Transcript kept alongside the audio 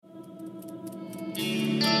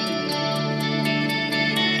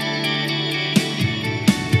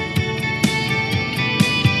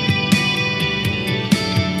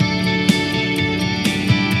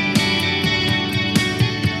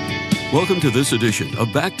Welcome to this edition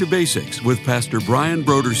of Back to Basics with Pastor Brian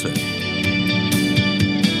Broderson.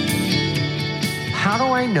 How do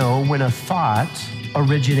I know when a thought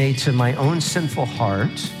originates in my own sinful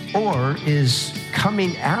heart or is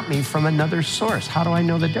coming at me from another source? How do I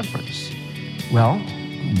know the difference? Well,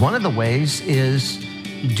 one of the ways is,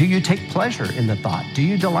 do you take pleasure in the thought? Do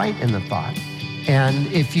you delight in the thought?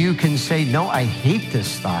 And if you can say, no, I hate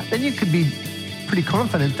this thought, then you could be pretty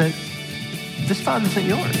confident that this thought isn't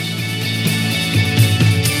yours.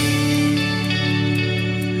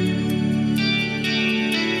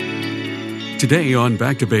 Today on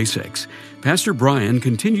Back to Basics, Pastor Brian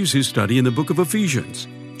continues his study in the book of Ephesians.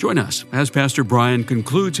 Join us as Pastor Brian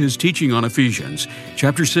concludes his teaching on Ephesians,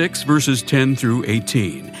 chapter 6, verses 10 through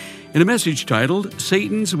 18, in a message titled,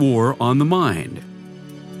 Satan's War on the Mind.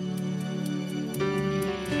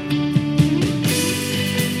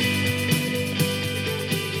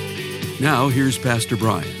 Now, here's Pastor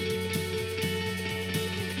Brian.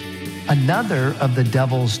 Another of the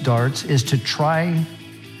devil's darts is to try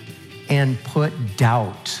and put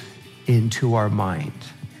doubt into our mind.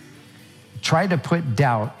 Try to put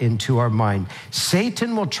doubt into our mind.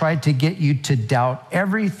 Satan will try to get you to doubt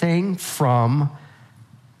everything from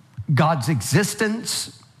God's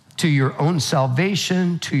existence to your own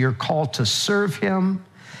salvation, to your call to serve him.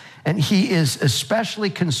 And he is especially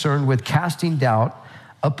concerned with casting doubt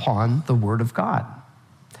upon the Word of God.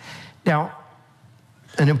 Now,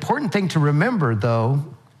 an important thing to remember, though,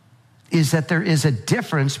 is that there is a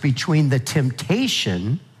difference between the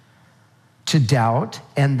temptation to doubt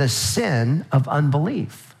and the sin of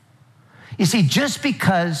unbelief. You see, just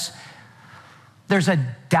because there's a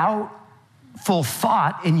doubtful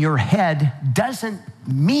thought in your head doesn't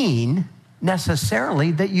mean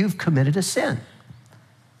necessarily that you've committed a sin.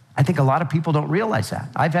 I think a lot of people don't realize that.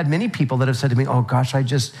 I've had many people that have said to me, oh gosh, I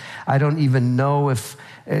don't even know if,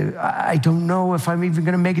 I don't know if I'm even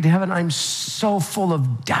gonna make it to heaven. I'm so full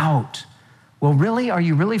of doubt. Well, really, are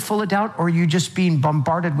you really full of doubt, or are you just being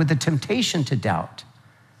bombarded with the temptation to doubt?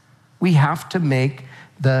 We have to make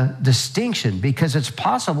the distinction, because it's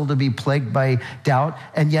possible to be plagued by doubt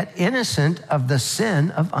and yet innocent of the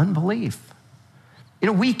sin of unbelief. You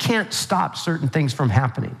know, we can't stop certain things from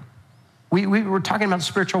happening. We were talking about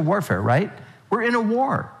spiritual warfare, right? We're in a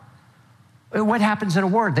war. What happens in a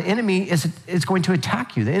war? The enemy is going to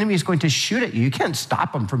attack you. The enemy is going to shoot at you. You can't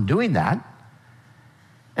stop him from doing that.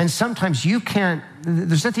 And sometimes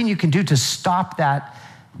there's nothing you can do to stop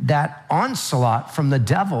that onslaught from the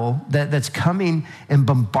devil that's coming and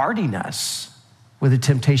bombarding us with a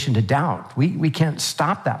temptation to doubt. We can't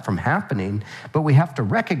stop that from happening, but we have to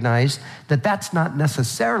recognize that that's not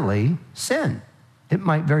necessarily sin. It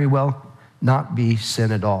might very well not be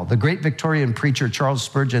sin at all. The great Victorian preacher Charles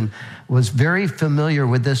Spurgeon was very familiar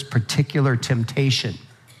with this particular temptation.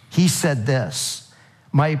 He said this,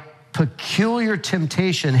 "My peculiar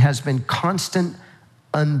temptation has been constant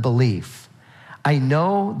unbelief. I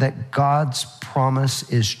know that God's promise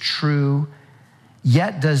is true,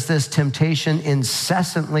 yet does this temptation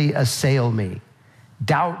incessantly assail me.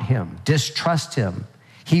 Doubt him, distrust him.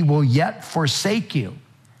 He will yet forsake you."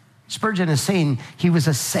 Spurgeon is saying he was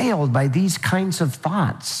assailed by these kinds of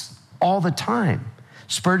thoughts all the time.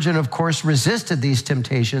 Spurgeon, of course, resisted these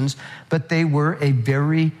temptations, but they were a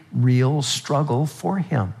very real struggle for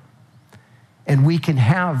him. And we can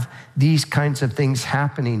have these kinds of things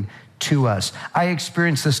happening to us. I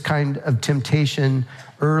experienced this kind of temptation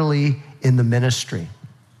early in the ministry.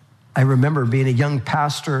 I remember being a young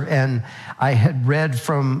pastor, and I had read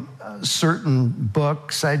from certain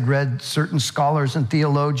books. I'd read certain scholars and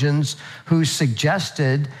theologians who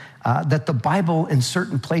suggested that the Bible in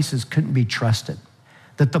certain places couldn't be trusted,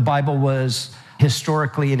 that the Bible was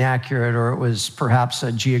historically inaccurate, or it was perhaps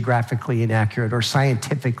geographically inaccurate or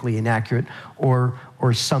scientifically inaccurate or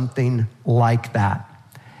something like that.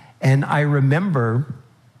 And I remember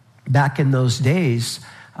back in those days,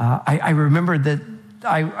 I remember that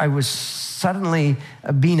I was suddenly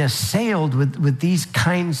being assailed with these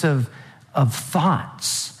kinds of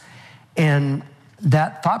thoughts. And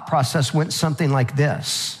that thought process went something like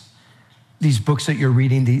this. These books that you're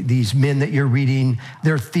reading, these men that you're reading,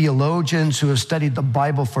 they're theologians who have studied the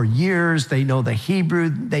Bible for years. They know the Hebrew,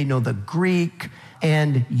 they know the Greek,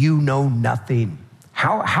 and you know nothing.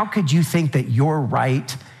 How could you think that you're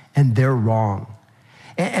right and they're wrong?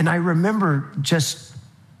 And I remember just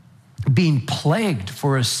being plagued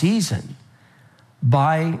for a season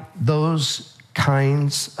by those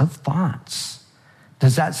kinds of thoughts.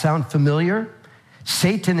 Does that sound familiar?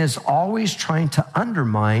 Satan is always trying to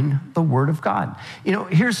undermine the Word of God. You know,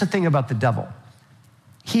 here's the thing about the devil.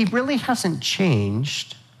 He really hasn't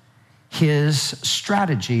changed his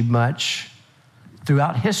strategy much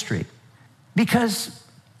throughout history because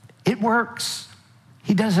it works.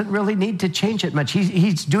 He doesn't really need to change it much.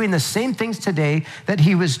 He's doing the same things today that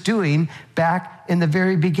he was doing back in the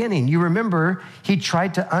very beginning. You remember he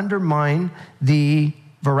tried to undermine the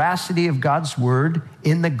veracity of God's word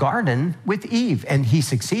in the garden with Eve, and he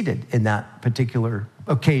succeeded in that particular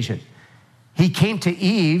occasion. He came to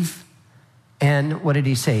Eve, and what did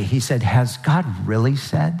he say? He said, has God really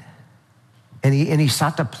said? And he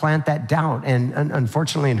sought to plant that doubt. And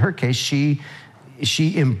unfortunately, in her case, she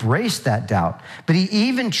embraced that doubt. But he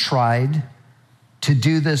even tried to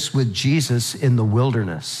do this with Jesus in the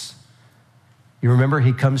wilderness. You remember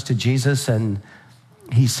he comes to Jesus and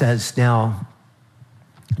he says, now,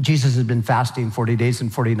 Jesus has been fasting 40 days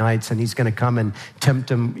and 40 nights, and he's going to come and tempt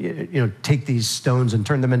him, take these stones and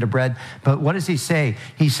turn them into bread. But what does he say?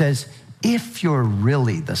 He says, if you're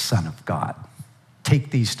really the Son of God,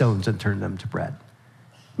 take these stones and turn them to bread.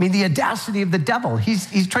 I mean, the audacity of the devil.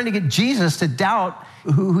 He's trying to get Jesus to doubt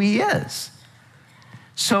who he is.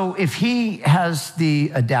 So if he has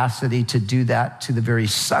the audacity to do that to the very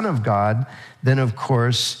Son of God, then of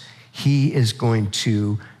course he is going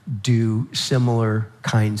to do similar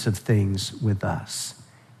kinds of things with us.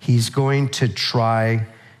 He's going to try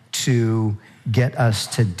to get us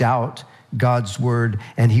to doubt God's word,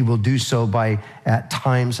 and he will do so by, at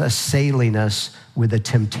times, assailing us with a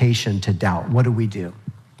temptation to doubt. What do we do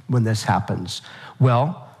when this happens?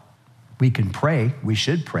 Well, we can pray. We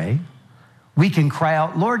should pray. We can cry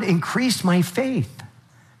out, Lord, increase my faith.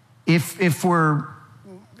 If we're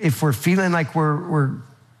feeling like we're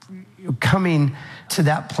coming to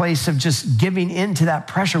that place of just giving in to that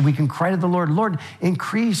pressure, we can cry to the Lord, Lord,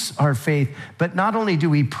 increase our faith. But not only do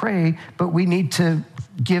we pray, but we need to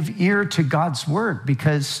give ear to God's word,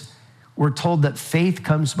 because we're told that faith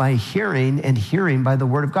comes by hearing, and hearing by the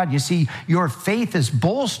word of God. You see, your faith is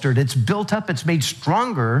bolstered, it's built up, it's made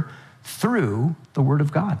stronger through the word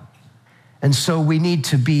of God. And so we need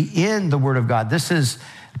to be in the word of God. This is,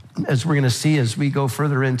 as we're going to see as we go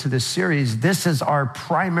further into this series, this is our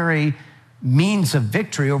primary means of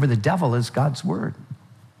victory over the devil, is God's word.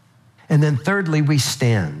 And then thirdly, we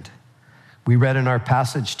stand. We read in our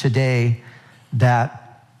passage today that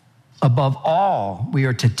above all, we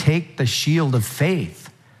are to take the shield of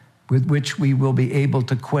faith with which we will be able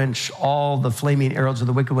to quench all the flaming arrows of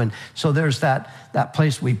the wicked one. So there's that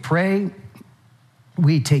place we pray,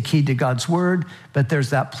 we take heed to God's word, but there's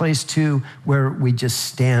that place too where we just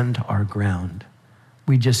stand our ground.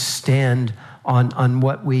 We just stand on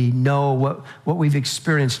what we know, what we've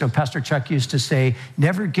experienced. Pastor Chuck used to say,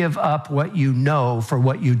 never give up what you know for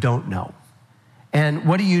what you don't know. And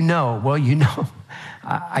what do you know? Well,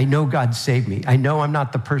 I know God saved me. I know I'm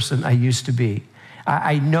not the person I used to be.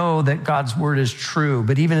 I know that God's word is true,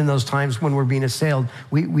 but even in those times when we're being assailed,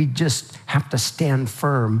 we just have to stand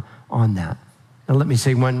firm on that. Now, let me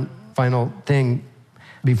say one final thing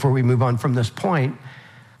before we move on from this point.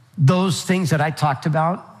 Those things that I talked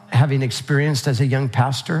about, having experienced as a young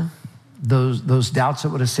pastor, those doubts that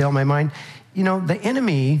would assail my mind, the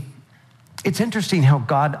enemy, it's interesting how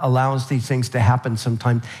God allows these things to happen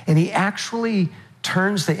sometimes, and he actually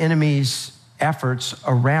turns the enemy's efforts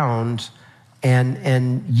around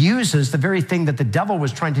and uses the very thing that the devil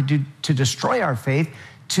was trying to do to destroy our faith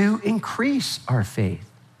to increase our faith.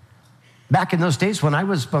 Back in those days when I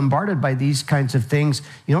was bombarded by these kinds of things,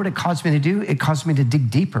 you know what it caused me to do? It caused me to dig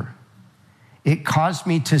deeper. It caused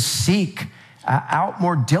me to seek out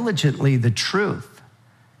more diligently the truth.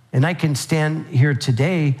 And I can stand here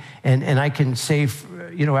today and I can say,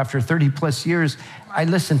 after 30 plus years, I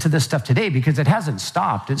listen to this stuff today because it hasn't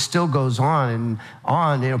stopped. It still goes on and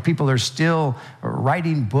on. People are still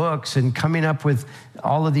writing books and coming up with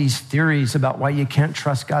all of these theories about why you can't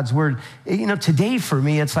trust God's word. Today for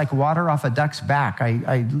me, it's like water off a duck's back.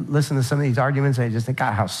 I listen to some of these arguments and I just think,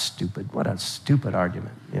 God, how stupid. What a stupid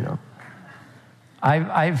argument,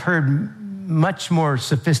 I've heard much more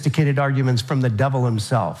sophisticated arguments from the devil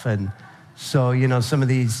himself. And so, some of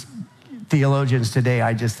these theologians today,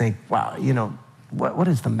 I just think, wow, what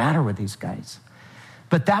is the matter with these guys?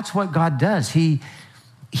 But that's what God does. He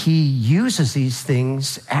uses these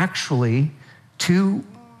things actually to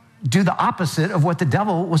do the opposite of what the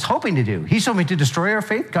devil was hoping to do. He's hoping to destroy our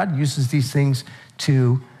faith. God uses these things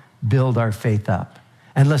to build our faith up.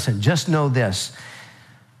 And listen, just know this.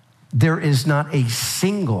 There is not a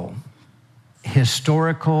single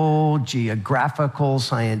historical, geographical,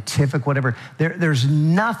 scientific, whatever. There's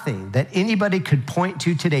nothing that anybody could point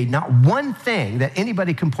to today, not one thing that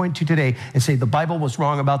anybody can point to today and say the Bible was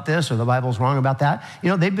wrong about this or the Bible's wrong about that.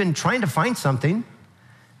 They've been trying to find something.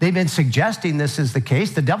 They've been suggesting this is the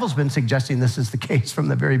case. The devil's been suggesting this is the case from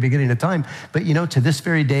the very beginning of time. But to this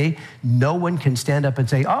very day, no one can stand up and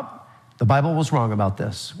say, oh, the Bible was wrong about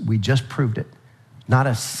this. We just proved it. Not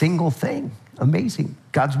a single thing. Amazing.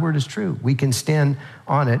 God's word is true. We can stand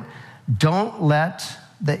on it. Don't let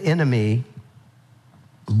the enemy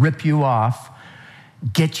rip you off,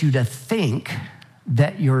 get you to think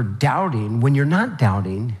that you're doubting when you're not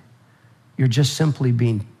doubting. You're just simply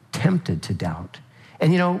being tempted to doubt.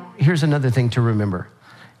 And here's another thing to remember.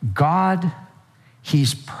 God,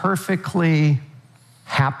 he's perfectly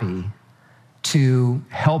happy to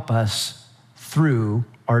help us through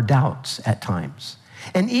our doubts at times.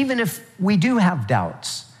 And even if we do have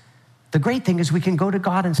doubts, the great thing is we can go to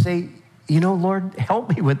God and say, Lord, help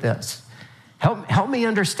me with this. Help me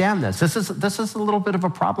understand this. This is a little bit of a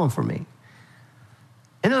problem for me.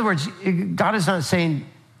 In other words, God is not saying,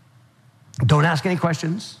 don't ask any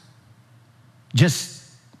questions. Just,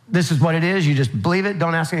 this is what it is. You just believe it.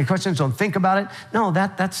 Don't ask any questions. Don't think about it. No,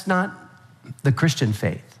 that's not the Christian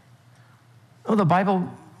faith. No, the Bible,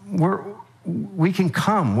 we can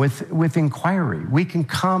come with inquiry. We can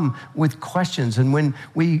come with questions. And when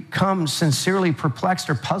we come sincerely perplexed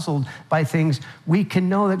or puzzled by things, we can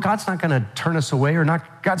know that God's not going to turn us away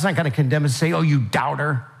God's not going to condemn us and say, oh, you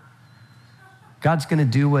doubter. God's going to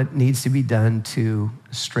do what needs to be done to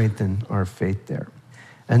strengthen our faith there.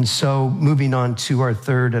 And so moving on to our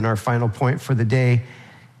third and our final point for the day,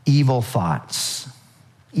 evil thoughts.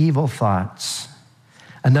 Evil thoughts.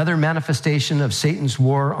 Another manifestation of Satan's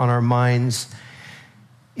war on our minds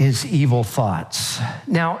is evil thoughts.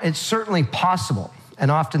 Now, it's certainly possible and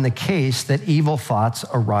often the case that evil thoughts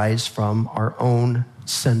arise from our own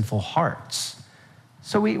sinful hearts.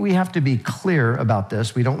 So we have to be clear about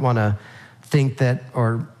this. We don't want to think that,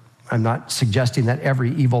 or I'm not suggesting that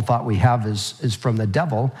every evil thought we have is from the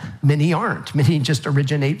devil. Many aren't. Many just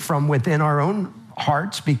originate from within our own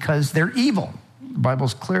hearts because they're evil. The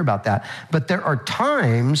Bible's clear about that. But there are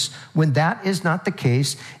times when that is not the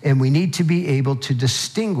case, and we need to be able to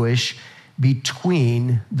distinguish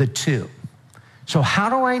between the two. So how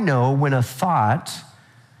do I know when a thought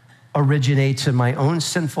originates in my own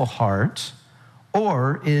sinful heart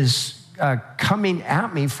or is coming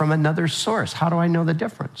at me from another source? How do I know the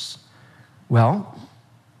difference? Well,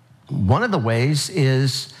 one of the ways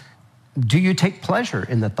is, do you take pleasure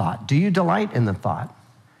in the thought? Do you delight in the thought?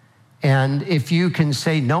 And if you can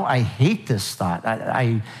say, no, I hate this thought,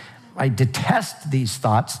 I detest these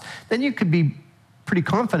thoughts, then you could be pretty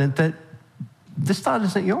confident that this thought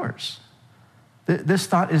isn't yours. This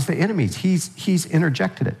thought is the enemy's. He's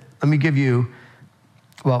interjected it. Let me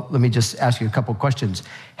just ask you a couple questions.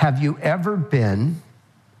 Have you ever been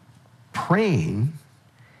praying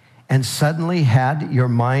and suddenly had your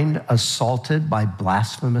mind assaulted by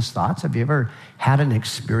blasphemous thoughts? Have you ever had an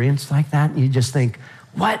experience like that? And you just think,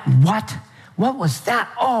 what was that?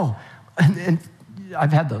 Oh, and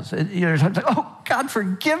I've had those. Times like, oh, God,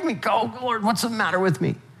 forgive me. Oh, Lord, what's the matter with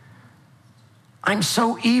me? I'm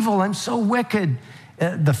so evil. I'm so wicked.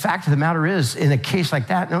 The fact of the matter is, in a case like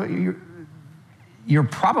that, no, you're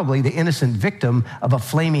probably the innocent victim of a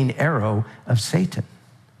flaming arrow of Satan.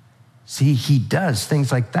 See, he does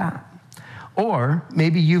things like that. Or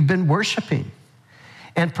maybe you've been worshiping,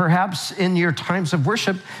 and perhaps in your times of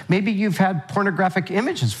worship, maybe you've had pornographic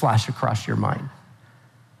images flash across your mind.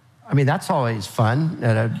 I mean, that's always fun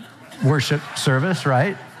at a worship service,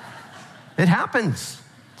 right? It happens.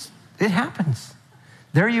 It happens.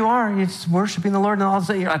 There you are, you're just worshiping the Lord, and all of a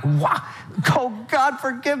sudden you're like, wow, oh, God,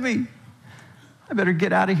 forgive me. I better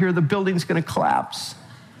get out of here. The building's going to collapse.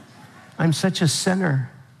 I'm such a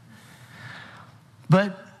sinner.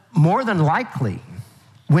 But more than likely,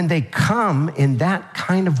 when they come in that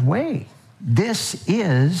kind of way, this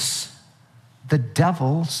is the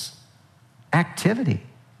devil's activity.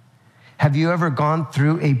 Have you ever gone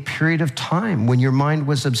through a period of time when your mind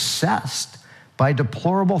was obsessed by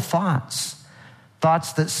deplorable thoughts,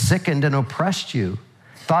 thoughts that sickened and oppressed you,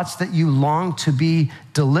 thoughts that you long to be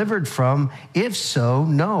delivered from? If so,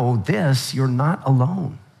 know this, you're not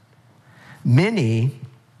alone. Many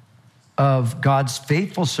of God's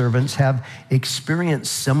faithful servants have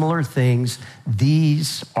experienced similar things.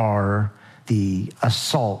 These are the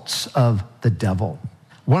assaults of the devil.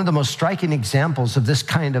 One of the most striking examples of this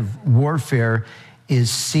kind of warfare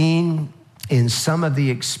is seen in some of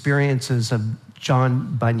the experiences of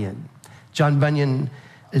John Bunyan. John Bunyan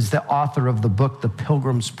is the author of the book, The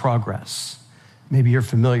Pilgrim's Progress. Maybe you're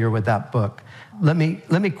familiar with that book. Let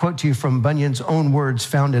me quote to you from Bunyan's own words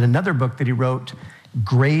found in another book that he wrote,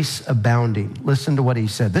 Grace Abounding. Listen to what he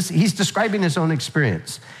said. He's describing his own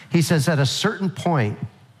experience. He says, at a certain point,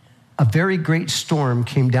 a very great storm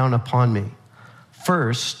came down upon me.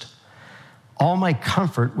 First, all my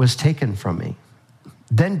comfort was taken from me.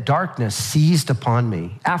 Then darkness seized upon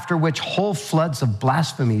me, after which whole floods of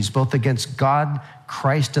blasphemies, both against God,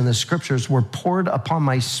 Christ, and the scriptures, were poured upon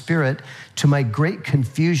my spirit to my great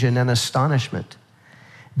confusion and astonishment.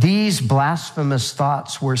 These blasphemous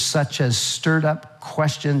thoughts were such as stirred up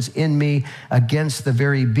questions in me against the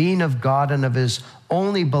very being of God and of his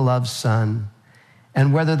only beloved Son,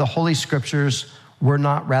 and whether the Holy Scriptures were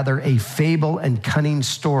not rather a fable and cunning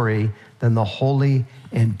story than the holy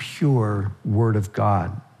and pure Word of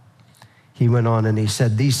God. He went on and he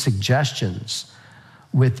said, these suggestions,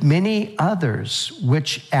 with many others,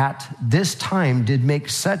 which at this time did make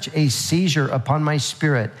such a seizure upon my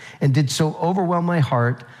spirit and did so overwhelm my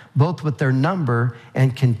heart, both with their number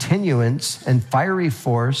and continuance and fiery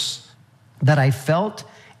force, that I felt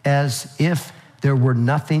as if there were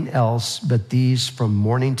nothing else but these from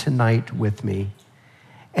morning to night with me.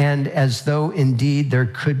 And as though indeed there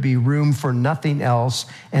could be room for nothing else,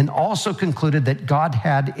 and also concluded that God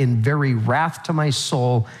had in very wrath to my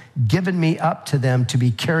soul given me up to them to be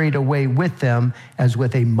carried away with them as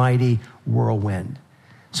with a mighty whirlwind.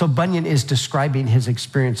 So Bunyan is describing his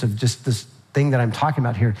experience of just this thing that I'm talking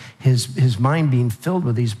about here, his mind being filled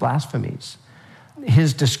with these blasphemies.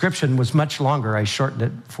 His description was much longer. I shortened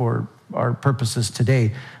it for our purposes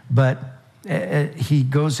today, but he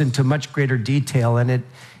goes into much greater detail, and it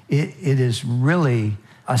is really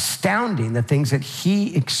astounding the things that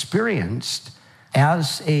he experienced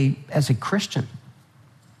as a Christian.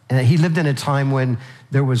 He lived in a time when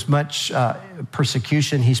there was much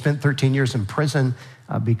persecution. He spent 13 years in prison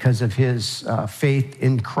because of his faith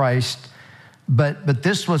in Christ. But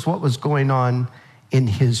this was what was going on in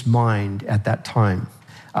his mind at that time.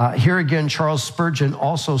 Here again, Charles Spurgeon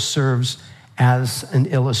also serves as an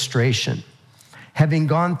illustration. Having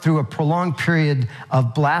gone through a prolonged period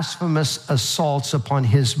of blasphemous assaults upon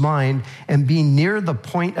his mind and being near the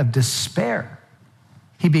point of despair,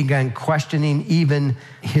 he began questioning even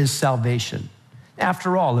his salvation.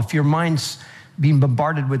 After all, if your mind's being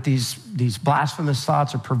bombarded with these blasphemous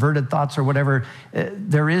thoughts or perverted thoughts or whatever,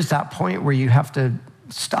 there is that point where you have to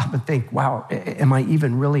stop and think, wow, am I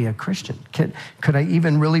even really a Christian? Could I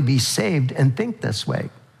even really be saved and think this way?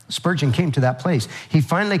 Spurgeon came to that place. He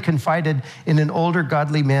finally confided in an older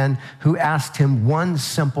godly man who asked him one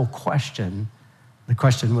simple question. The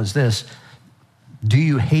question was this: do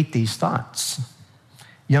you hate these thoughts?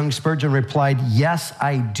 Young Spurgeon replied, yes,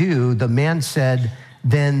 I do. The man said,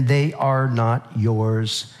 then they are not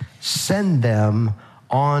yours. Send them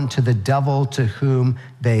on to the devil to whom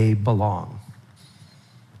they belong.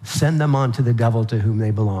 Send them on to the devil to whom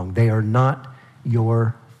they belong. They are not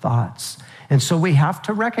your thoughts. And so we have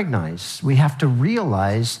to recognize, we have to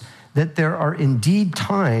realize that there are indeed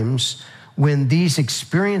times when these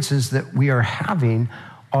experiences that we are having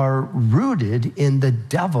are rooted in the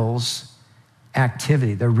devil's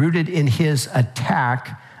activity. They're rooted in his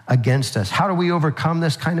attack against us. How do we overcome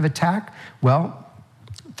this kind of attack? Well,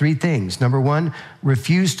 3 things. Number 1,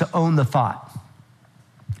 refuse to own the thought.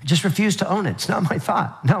 Just refuse to own it. It's not my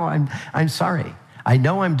thought. No, I'm sorry. I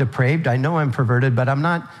know I'm depraved. I know I'm perverted, but I'm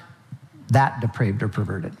not that depraved or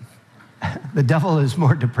perverted. The devil is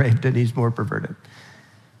more depraved and he's more perverted.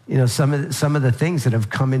 You know, some of the things that have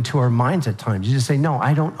come into our minds at times, you just say, no,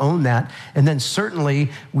 I don't own that. And then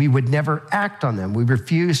certainly we would never act on them. We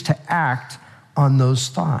refuse to act on those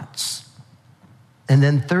thoughts. And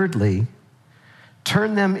then thirdly,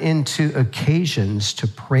 turn them into occasions to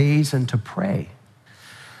praise and to pray.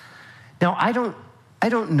 Now, I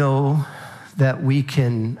don't know that we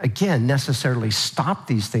can, again, necessarily stop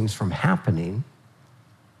these things from happening.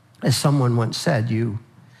 As someone once said, you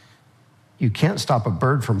can't stop a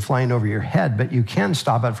bird from flying over your head, but you can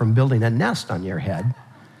stop it from building a nest on your head.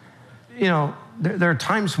 You know, there are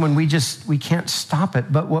times when we can't stop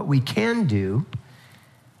it, but what we can do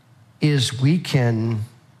is we can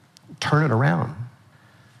turn it around.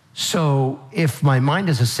 So if my mind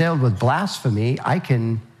is assailed with blasphemy, I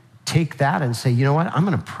can take that and say, you know what? I'm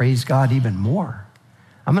going to praise God even more.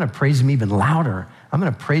 I'm going to praise him even louder. I'm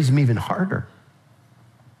going to praise him even harder.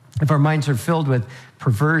 If our minds are filled with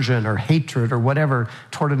perversion or hatred or whatever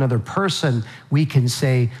toward another person, we can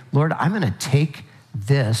say, Lord, I'm going to take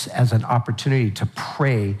this as an opportunity to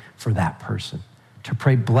pray for that person, to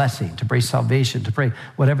pray blessing, to pray salvation, to pray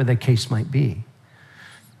whatever the case might be.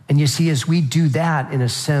 And you see, as we do that, in a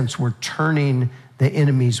sense, we're turning the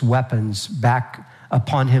enemy's weapons back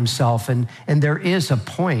upon himself. And there is a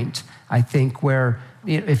point, I think, where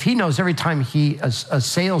if he knows every time he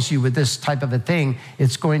assails you with this type of a thing,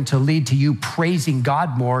 it's going to lead to you praising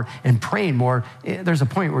God more and praying more, there's a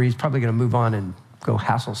point where he's probably going to move on and go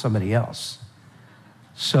hassle somebody else.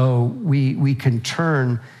 So we can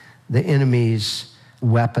turn the enemy's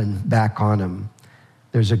weapon back on him.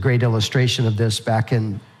 There's a great illustration of this back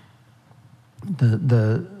in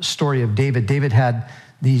the story of David. David had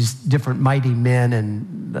these different mighty men,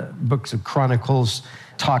 and the books of Chronicles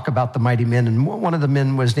talk about the mighty men. And one of the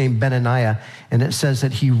men was named Benaiah, and it says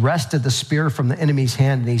that he wrested the spear from the enemy's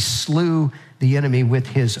hand, and he slew the enemy with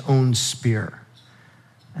his own spear.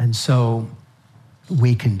 And so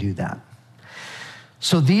we can do that.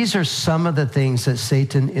 So these are some of the things that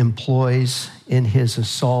Satan employs in his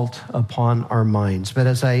assault upon our minds. But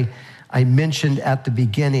as I mentioned at the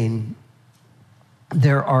beginning,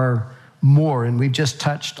 there are more, and we've just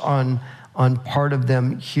touched on part of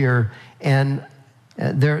them here. And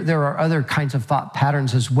there are other kinds of thought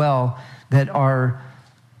patterns as well that are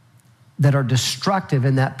destructive,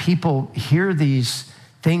 in that people hear these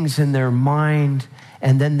things in their mind,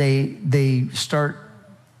 and then they start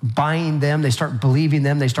buying them, they start believing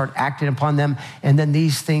them, they start acting upon them, and then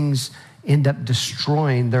these things end up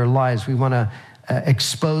destroying their lives. We want to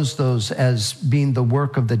expose those as being the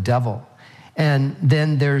work of the devil. And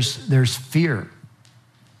then there's fear.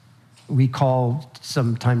 We call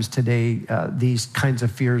sometimes today these kinds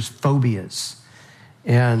of fears phobias,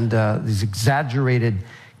 and these exaggerated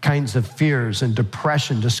kinds of fears, and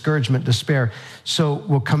depression, discouragement, despair. So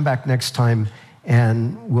we'll come back next time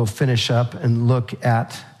and we'll finish up and look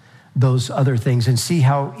at those other things and see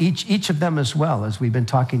how each of them, as well as we've been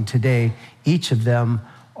talking today, each of them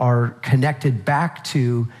are connected back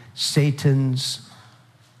to Satan's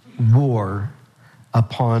war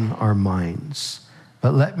upon our minds.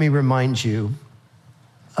 But let me remind you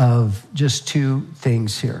of just two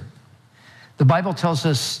things here. The Bible tells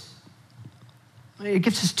us, it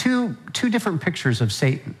gives us two different pictures of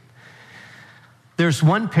Satan. There's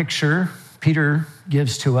one picture Peter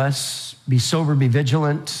gives to us: be sober, be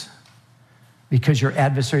vigilant, because your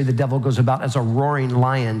adversary, the devil, goes about as a roaring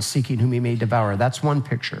lion seeking whom he may devour. That's one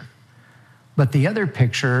picture. But the other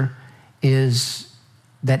picture is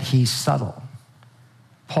that he's subtle.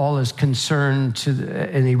 Paul is concerned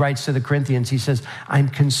and he writes to the Corinthians, he says, I'm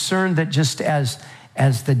concerned that just as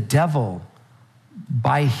the devil,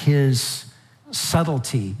 by his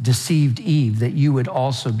subtlety, deceived Eve, that you would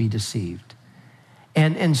also be deceived.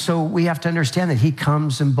 And so we have to understand that he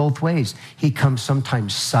comes in both ways. He comes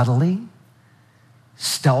sometimes subtly,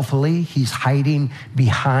 stealthily. He's hiding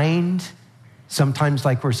behind, sometimes,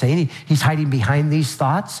 like we're saying, he's hiding behind these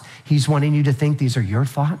thoughts. He's wanting you to think these are your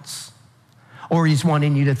thoughts, or he's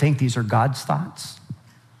wanting you to think these are God's thoughts.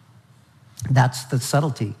 That's the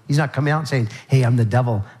subtlety. He's not coming out and saying, hey, I'm the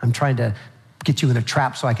devil. I'm trying to get you in a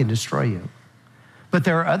trap so I can destroy you. But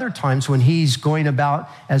there are other times when he's going about,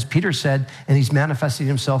 as Peter said, and he's manifesting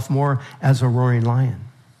himself more as a roaring lion.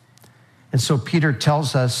 And so Peter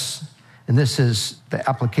tells us, and the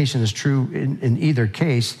application is true in either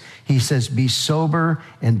case, he says, be sober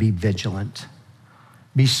and be vigilant.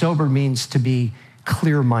 Be sober means to be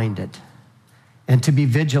clear-minded, and to be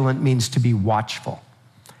vigilant means to be watchful.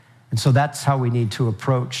 And so that's how we need to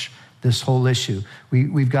approach this whole issue.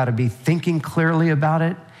 We've got to be thinking clearly about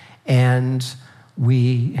it, and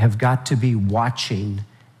we have got to be watching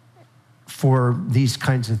for these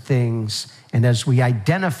kinds of things. And as we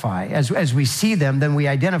identify, as we see them, then we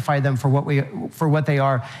identify them for what they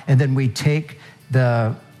are, and then we take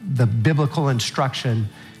the biblical instruction,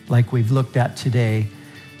 like we've looked at today,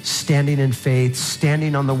 standing in faith,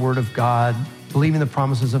 standing on the word of God, believing the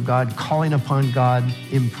promises of God, calling upon God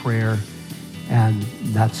in prayer, and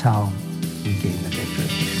that's how we gain the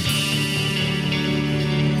victory.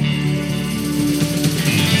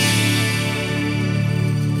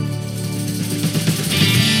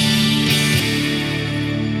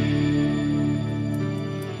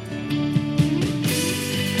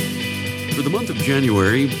 For the month of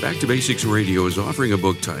January, Back to Basics Radio is offering a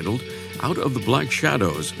book titled Out of the Black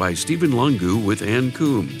Shadows by Stephen Lungu with Ann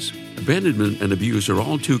Coombs. Abandonment and abuse are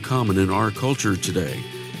all too common in our culture today,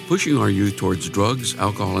 pushing our youth towards drugs,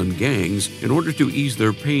 alcohol, and gangs in order to ease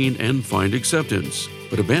their pain and find acceptance.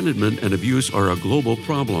 But abandonment and abuse are a global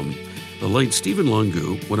problem. The late Stephen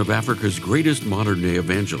Lungu, one of Africa's greatest modern-day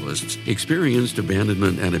evangelists, experienced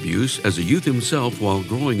abandonment and abuse as a youth himself while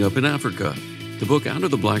growing up in Africa. The book Out of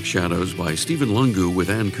the Black Shadows by Stephen Lungu with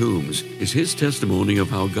Ann Coombs is his testimony of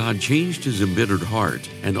how God changed his embittered heart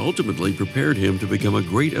and ultimately prepared him to become a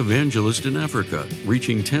great evangelist in Africa,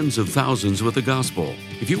 reaching tens of thousands with the gospel.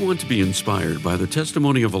 If you want to be inspired by the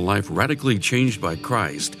testimony of a life radically changed by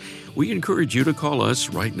Christ, we encourage you to call us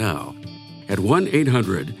right now at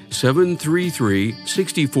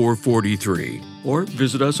 1-800-733-6443 or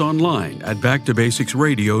visit us online at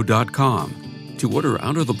backtobasicsradio.com to order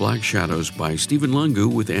Out of the Black Shadows by Stephen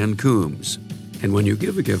Lungu with Ann Coombs. And when you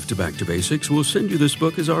give a gift to Back to Basics, we'll send you this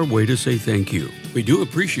book as our way to say thank you. We do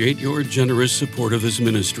appreciate your generous support of this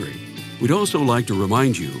ministry. We'd also like to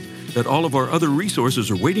remind you that all of our other resources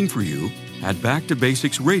are waiting for you at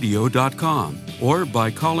backtobasicsradio.com or by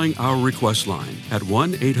calling our request line at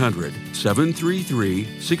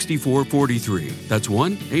 1-800-733-6443. That's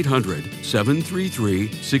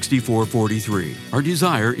 1-800-733-6443. Our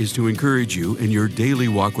desire is to encourage you in your daily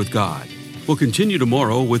walk with God. We'll continue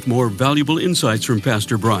tomorrow with more valuable insights from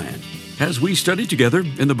Pastor Brian as we study together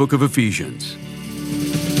in the book of Ephesians.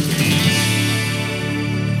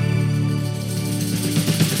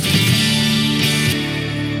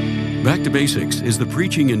 Back to Basics is the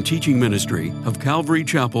preaching and teaching ministry of Calvary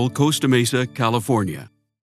Chapel, Costa Mesa, California.